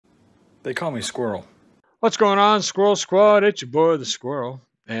They call me Squirrel. What's going on, Squirrel Squad? It's your boy, the Squirrel.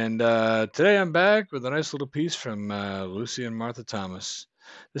 And today I'm back with a nice little piece from Lucy and Martha Thomas.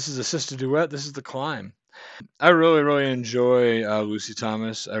 This is a sister duet. This is The Climb. I really, really enjoy Lucy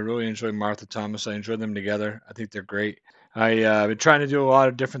Thomas. I really enjoy Martha Thomas. I enjoy them together. I think they're great. I've been trying to do a lot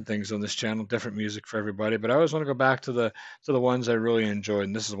of different things on this channel, different music for everybody, but I always want to go back to the ones I really enjoyed,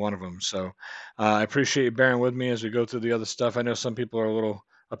 and this is one of them. So I appreciate you bearing with me as we go through the other stuff. I know some people are a little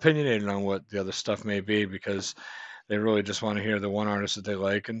opinionated on what the other stuff may be because they really just want to hear the one artist that they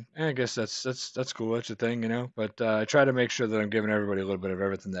like, and I guess that's cool. That's a thing, you know. But I try to make sure that I'm giving everybody a little bit of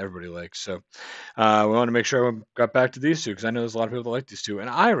everything that everybody likes. So we want to make sure we got back to these two because I know there's a lot of people that like these two, and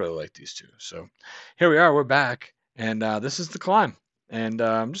I really like these two. So here we are. We're back, and this is The Climb. And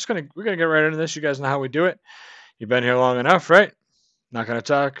we're gonna get right into this. You guys know how we do it. You've been here long enough, right? Not gonna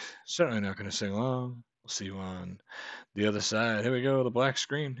talk. Certainly not gonna sing long. We'll see you on the other side. Here we go. The black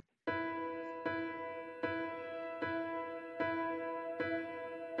screen. I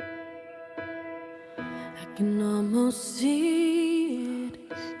can almost see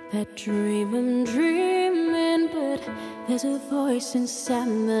it, that dream I'm dreaming, but there's a voice inside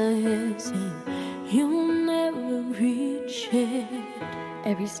my head saying you'll never reach it.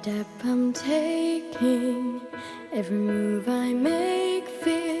 Every step I'm taking, every move I make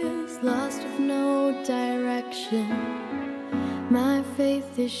feels lost with no direction. My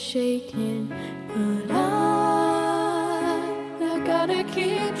faith is shaking, but I gotta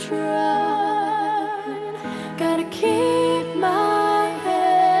keep trying. Gotta keep my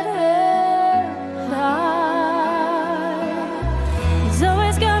head high. There's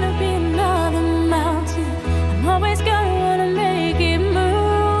always gonna be another mountain. I'm always gonna wanna make it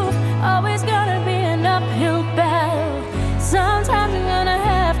move. Always gonna be an uphill battle. Sometimes I'm gonna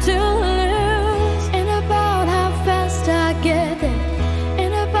have to lose. Ain't about how fast I get there,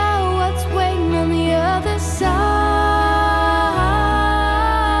 ain't about what's waiting on the other side.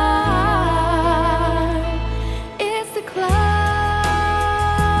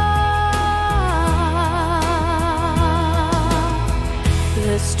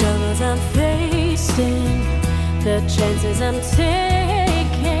 The struggles I'm facing, the chances I'm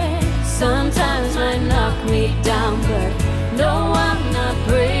taking, sometimes might knock me down, but no, I'm not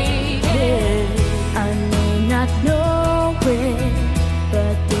breaking. I may not know it,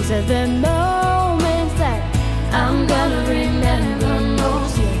 but these are the moments that I'm gonna remember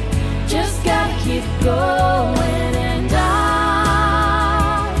most. You just gotta keep going, and I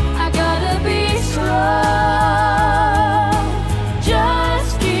gotta be strong.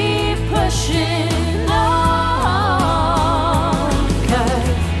 Pushing on, 'cause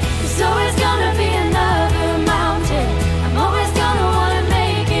there's always gonna be another mountain. I'm always gonna wanna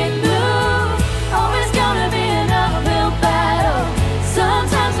make it move. Always gonna be an uphill battle.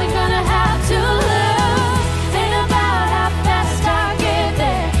 Sometimes I'm gonna have to lose. Ain't about how fast I get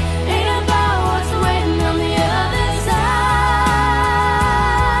there, ain't about what's waiting on the other side.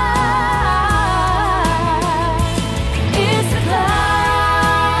 It's the climb.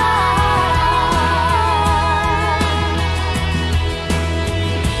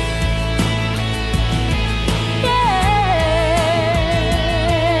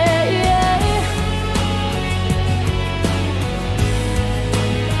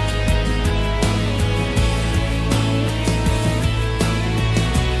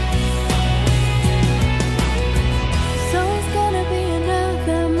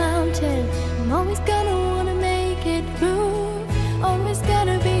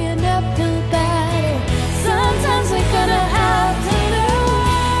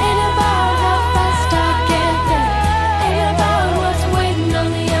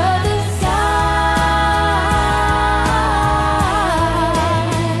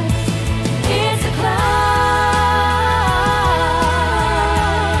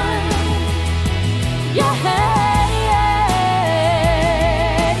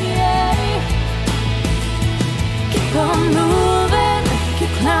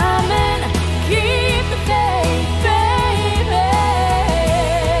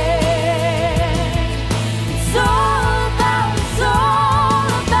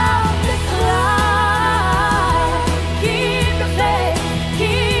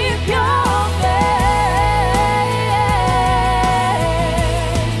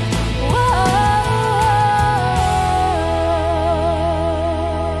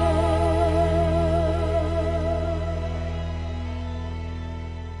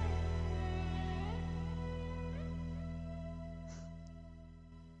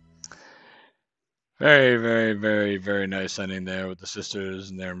 Very, very, very, very nice ending there with the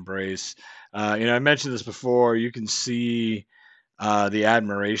sisters and their embrace. I mentioned this before. You can see the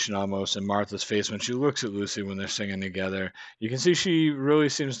admiration almost in Martha's face when she looks at Lucy when they're singing together. You can see she really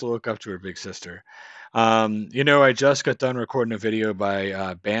seems to look up to her big sister. I just got done recording a video by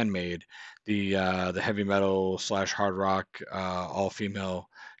Bandmade, the heavy metal slash hard rock all female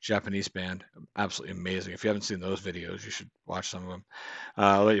Japanese band. Absolutely amazing. If you haven't seen those videos, you should watch some of them.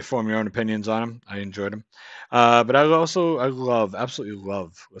 I'll let you form your own opinions on them. I enjoyed them. But absolutely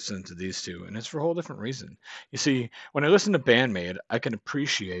love listening to these two, and it's for a whole different reason. You see, when I listen to Bandmade, I can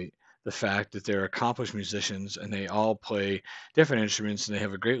appreciate the fact that they're accomplished musicians and they all play different instruments and they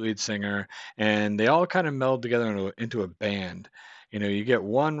have a great lead singer and they all kind of meld together into a band. You get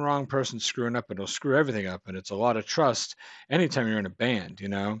one wrong person screwing up and it'll screw everything up, and it's a lot of trust anytime you're in a band.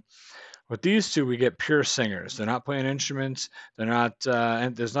 With these two, we get pure singers. They're not playing instruments. They're not,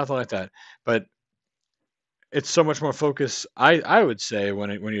 and there's nothing like that. But it's so much more focus. I would say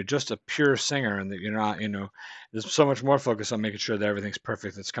when you're just a pure singer and that you're not, there's so much more focus on making sure that everything's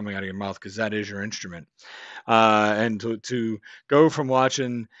perfect that's coming out of your mouth because that is your instrument. And to go from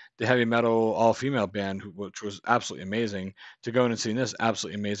watching the heavy metal all female band, which was absolutely amazing, to going and seeing this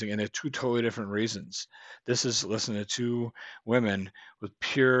absolutely amazing, and they're two totally different reasons. This is listening to two women with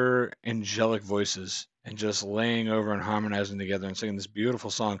pure angelic voices and just laying over and harmonizing together and singing this beautiful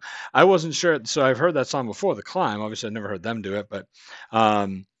song. I wasn't sure, so I've heard that song before, The Climb. Obviously, I've never heard them do it,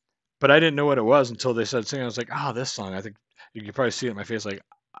 um, but I didn't know what it was until they started singing. I was like, this song. I think you could probably see it in my face, like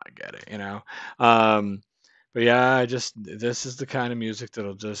I get it. Um, but yeah, this is the kind of music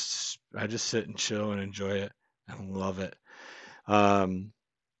I just sit and chill and enjoy it and love it. Um,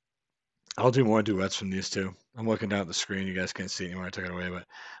 I'll do more duets from these two. I'm looking down at the screen. You guys can't see it anymore. I took it away, but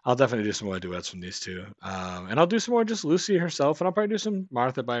I'll definitely do some more duets from these two. And I'll do some more just Lucy herself, and I'll probably do some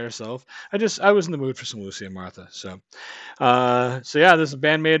Martha by herself. I was in the mood for some Lucy and Martha, so yeah, this is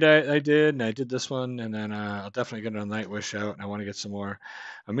Bandmade I did, and I did this one, and then I'll definitely get a Nightwish out, and I want to get some more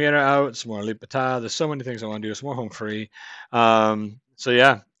Amira out, some more Lipata. There's so many things I want to do. Some more Home Free. So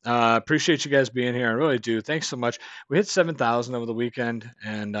yeah, appreciate you guys being here. I really do. Thanks so much. We hit 7,000 over the weekend,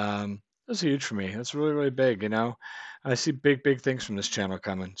 and that's huge for me. That's really, really big. I see big, big things from this channel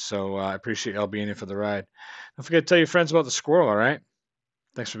coming. So I appreciate y'all being here for the ride. Don't forget to tell your friends about the squirrel. All right.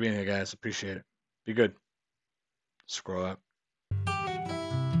 Thanks for being here, guys. Appreciate it. Be good. Squirrel out.